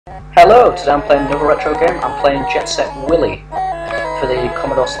Hello, today I'm playing another retro game. I'm playing Jet Set Willy for the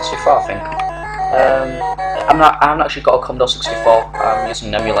Commodore 64, I think. I haven't actually got a Commodore 64. I'm using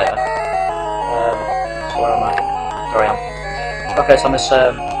an emulator. So where am I? There I am. Okay, so I'm this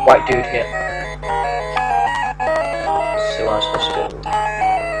white dude here. Let's see what I'm supposed to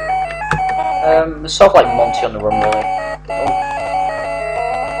do. It's sort of like Monty on the run, really.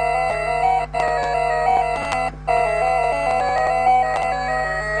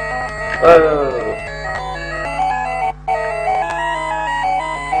 Whoa!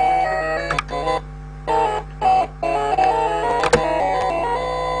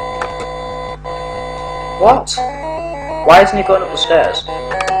 What? Why isn't he going up the stairs?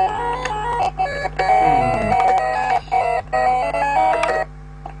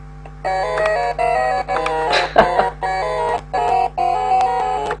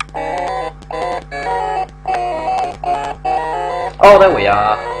 Oh, there we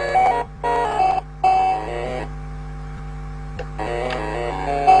are.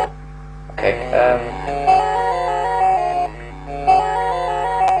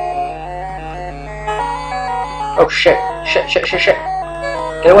 Oh shit, shit.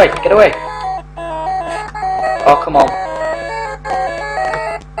 Get away, get away. Oh, come on.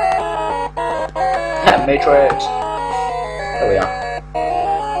 Matrix. There we are.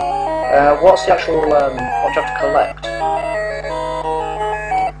 What's the actual, what do you have to collect?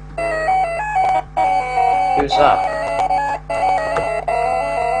 Who's that?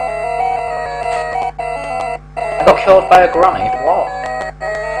 I got killed by a granny? What?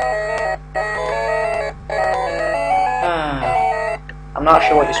 I'm not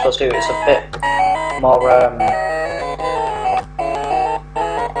sure what you're supposed to do. It's a bit more,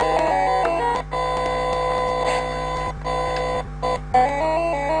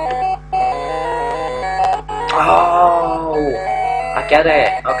 Oh! I get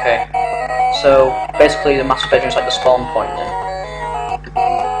it. Okay. So, basically the master bedroom is like the spawn point then.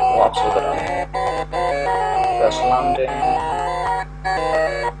 Oh, absolutely good at it. First landing.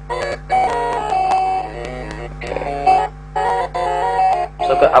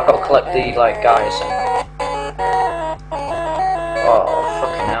 I've got to collect the guys. Oh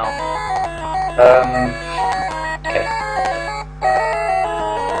fucking hell. Okay.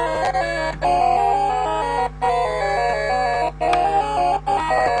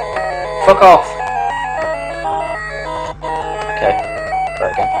 Fuck off. Okay. Try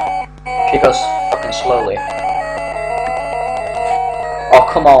again. She goes fucking slowly. Oh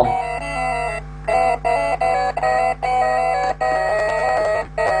come on.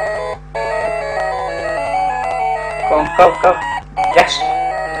 Go, go! Yes!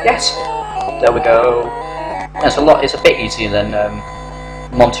 Yes! There we go. It's a bit easier than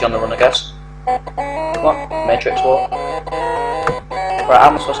Monty on the run, I guess. Come on, Matrix walk. Right, how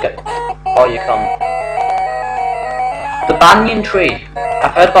am I supposed to get? Oh, you can't. The banyan tree!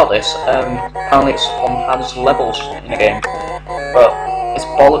 I've heard about this. Apparently it's has levels in the game. But it's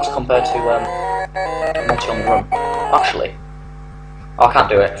bollocks compared to Monty on the run. Actually. Oh, I can't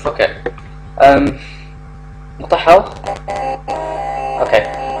do it. Fuck it. What the hell? Okay.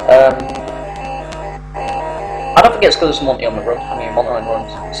 I don't think it's because it's Monty on the run. I mean, Monty on the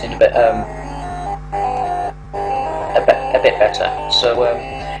run seemed a bit better. So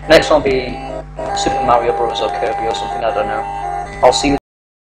next one will be Super Mario Bros. Or Kirby or something. I don't know. I'll see you.